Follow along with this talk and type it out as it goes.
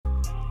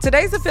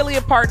Today's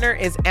affiliate partner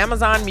is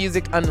Amazon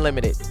Music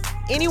Unlimited.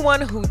 Anyone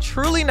who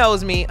truly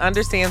knows me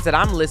understands that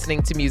I'm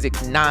listening to music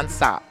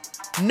nonstop.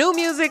 New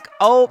music,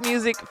 old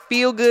music,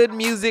 feel-good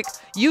music,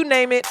 you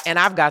name it, and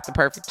I've got the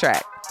perfect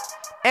track.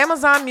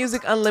 Amazon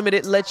Music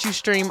Unlimited lets you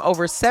stream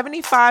over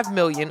 75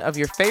 million of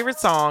your favorite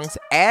songs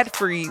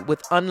ad-free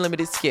with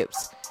unlimited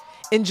skips.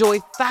 Enjoy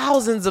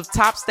thousands of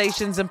top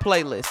stations and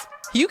playlists.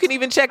 You can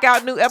even check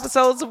out new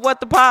episodes of What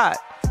the Pod,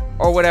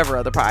 or whatever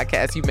other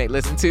podcast you may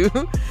listen to.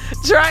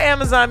 Try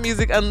Amazon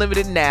Music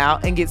Unlimited now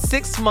and get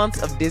 6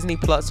 months of Disney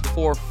Plus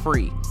for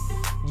free.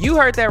 You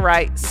heard that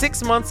right,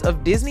 6 months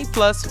of Disney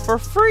Plus for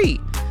free.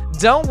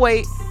 Don't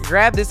wait,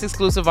 grab this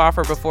exclusive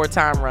offer before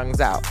time runs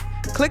out.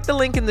 Click the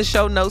link in the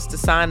show notes to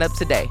sign up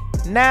today.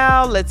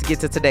 Now let's get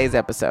to today's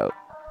episode.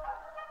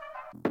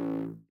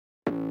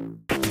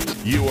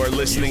 You are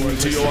listening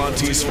to your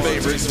auntie's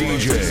favorite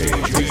DJ,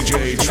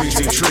 DJ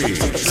Tracy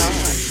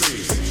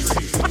Trees.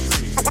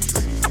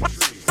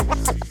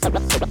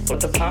 What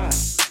the pod?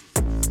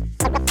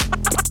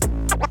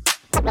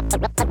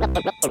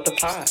 What the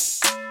pod?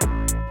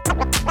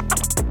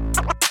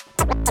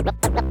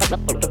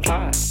 What the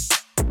pod?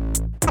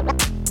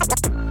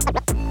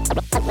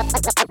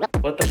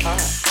 What the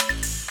pod?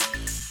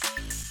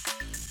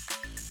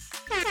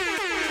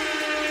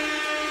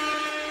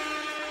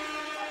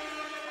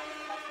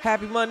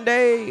 Happy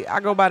Monday. I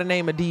go by the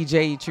name of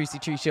DJ Tracy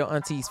Trees, your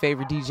auntie's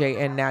favorite DJ,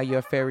 and now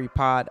your fairy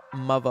pod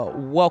mother.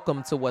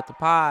 Welcome to What the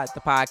Pod, the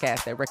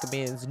podcast that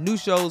recommends new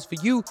shows for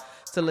you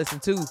to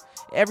listen to.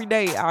 Every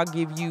day, I'll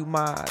give you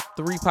my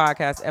 3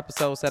 podcast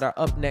episodes that are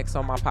up next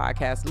on my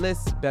podcast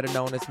list, better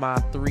known as my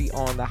 3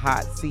 on the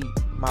hot seat.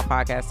 My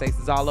podcast taste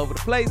is all over the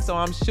place, so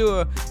I'm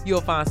sure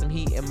you'll find some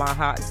heat in my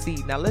hot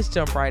seat. Now, let's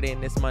jump right in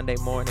this Monday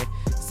morning.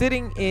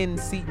 Sitting in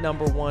seat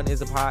number 1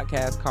 is a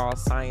podcast called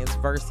Science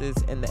Versus,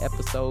 and the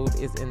episode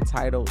is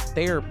entitled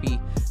Therapy,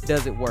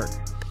 Does It Work?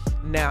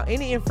 Now,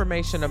 any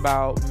information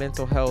about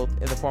mental health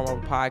in the form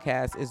of a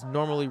podcast is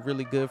normally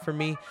really good for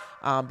me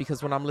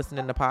because when I'm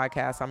listening to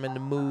podcasts, I'm in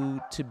the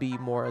mood to be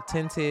more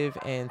attentive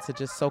and to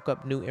just soak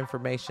up new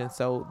information.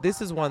 So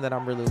this is one that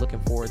I'm really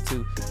looking forward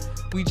to.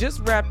 We just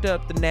wrapped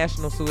up the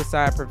National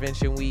Suicide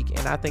Prevention Week,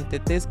 and I think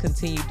that this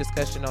continued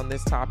discussion on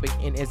this topic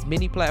in as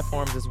many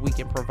platforms as we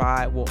can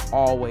provide will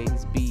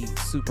always be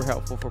super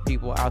helpful for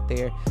people out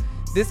there.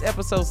 This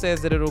episode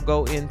says that it'll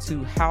go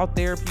into how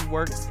therapy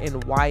works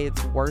and why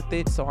it's worth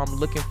it. So I'm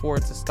looking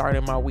forward to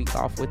starting my week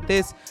off with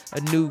this,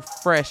 a new,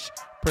 fresh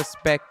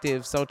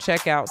perspective. So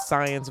check out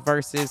Science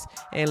Versus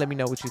and let me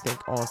know what you think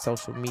on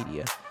social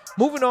media.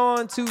 Moving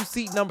on to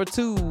seat number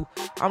 2,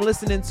 I'm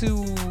listening to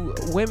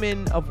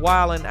Women of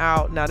Wildin'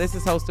 Out. Now, this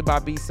is hosted by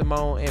B.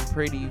 Simone and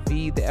Pretty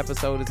V. The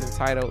episode is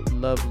entitled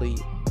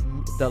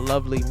The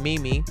Lovely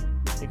Mimi.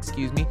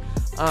 Excuse me.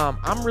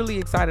 I'm really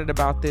excited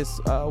about this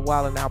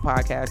Wildin' Out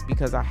podcast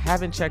because I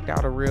haven't checked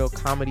out a real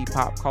comedy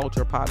pop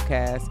culture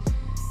podcast.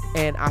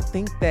 And I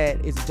think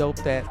that it's dope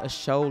that a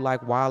show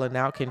like Wildin'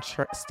 Out can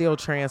still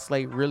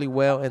translate really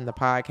well in the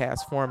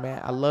podcast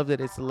format. I love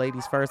that it's a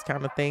ladies first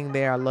kind of thing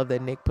there. I love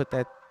that Nick put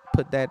that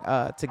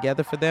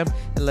together for them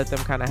and let them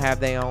kind of have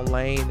their own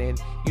lane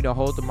and, you know,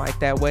 hold the mic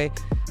that way.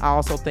 I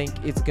also think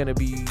it's going to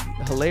be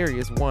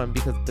hilarious, one,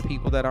 because of the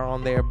people that are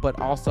on there, but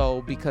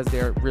also because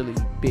they're really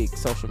big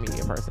social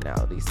media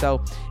personalities.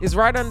 So it's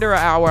right under an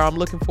hour. I'm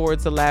looking forward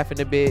to laughing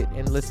a bit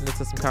and listening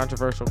to some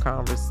controversial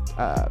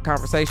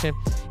conversation.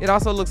 It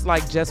also looks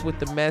like Just With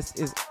The Mess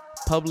is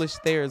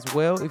published there as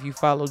well. If you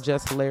follow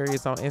Just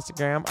Hilarious on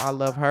Instagram, I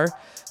love her.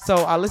 So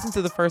I listened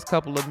to the first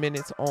couple of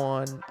minutes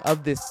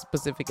of this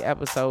specific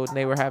episode, and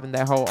they were having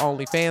that whole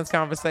OnlyFans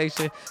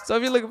conversation. So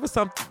if you're looking for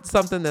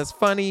something that's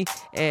funny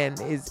and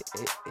is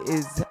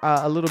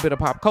a little bit of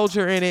pop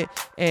culture in it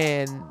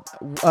and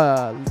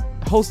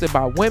hosted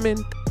by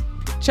women,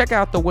 check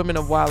out the Women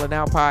of Wildin'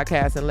 Out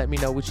podcast and let me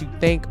know what you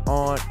think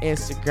on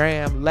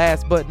Instagram.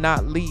 Last but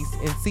not least,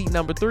 in seat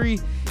number 3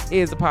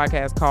 is a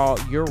podcast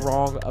called You're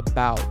Wrong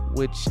About,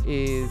 which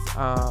is,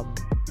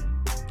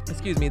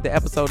 the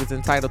episode is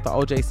entitled The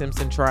O.J.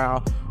 Simpson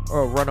Trial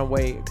or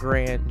Runaway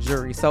Grand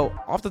Jury. So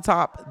off the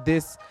top,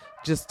 this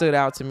just stood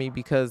out to me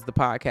because the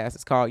podcast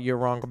is called You're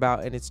Wrong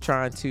About, and it's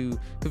trying to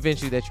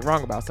convince you that you're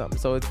wrong about something.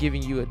 So it's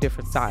giving you a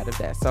different side of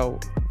that. So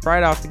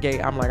right off the gate,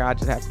 I'm like, I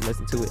just have to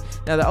listen to it.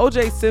 Now, the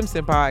O.J.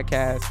 Simpson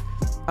podcast,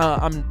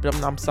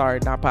 I'm sorry,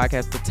 not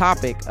podcast, the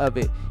topic of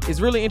it is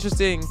really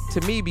interesting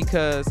to me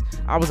because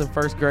I was in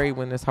first grade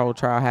when this whole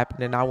trial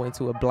happened, and I went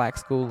to a black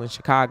school in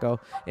Chicago,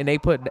 and they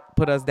put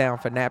us down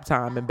for nap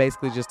time and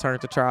basically just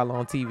turned the trial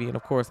on TV. And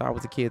of course, I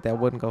was a kid that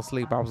wouldn't go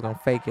sleep. I was gonna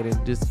fake it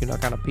and just,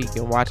 kind of peek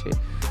and watch it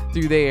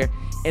through there.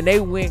 And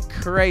they went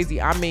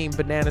crazy. I mean,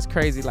 bananas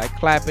crazy, like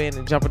clapping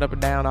and jumping up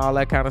and down, all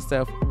that kind of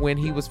stuff when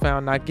he was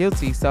found not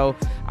guilty. So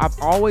I've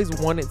always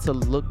wanted to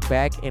look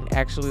back and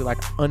actually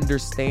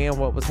understand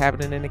what was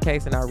happening in the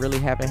case, and I really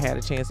haven't had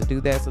a chance to do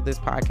that. So this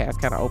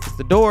podcast kind of opens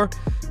the door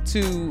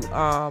to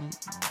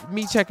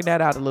me checking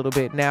that out a little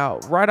bit. Now,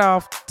 right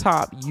off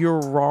top, you're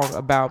wrong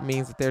about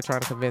means that they're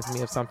trying to convince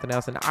me of something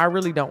else. And I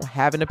really don't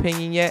have an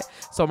opinion yet.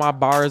 So my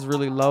bar is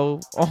really low,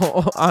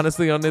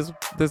 honestly, on this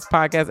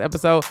podcast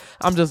episode.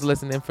 I'm just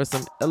listening for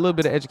a little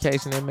bit of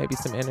education and maybe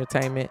some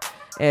entertainment.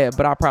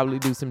 But I'll probably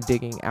do some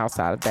digging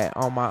outside of that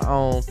on my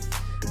own.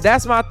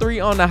 That's my 3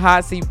 on the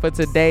hot seat for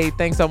today.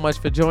 Thanks so much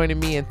for joining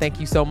me, and thank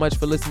you so much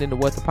for listening to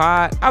What the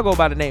Pod. I'll go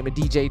by the name of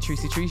DJ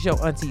Tracy Trees,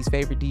 your auntie's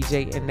favorite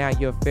DJ, and now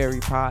your fairy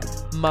pod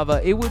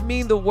mother. It would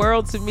mean the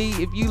world to me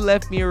if you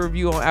left me a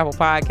review on Apple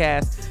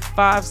Podcasts.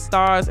 5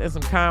 stars and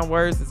some kind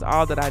words is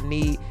all that I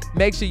need.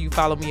 Make sure you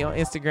follow me on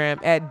Instagram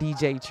at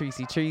DJ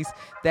Tracy Trees.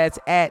 That's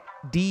at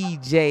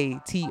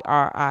DJ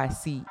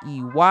TRICEY.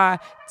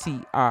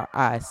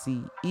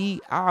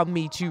 I'll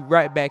meet you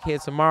right back here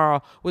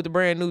tomorrow with a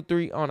brand new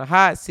 3 on the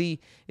hot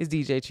seat. It's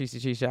DJ Tracy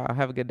Trees, y'all.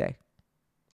 Have a good day.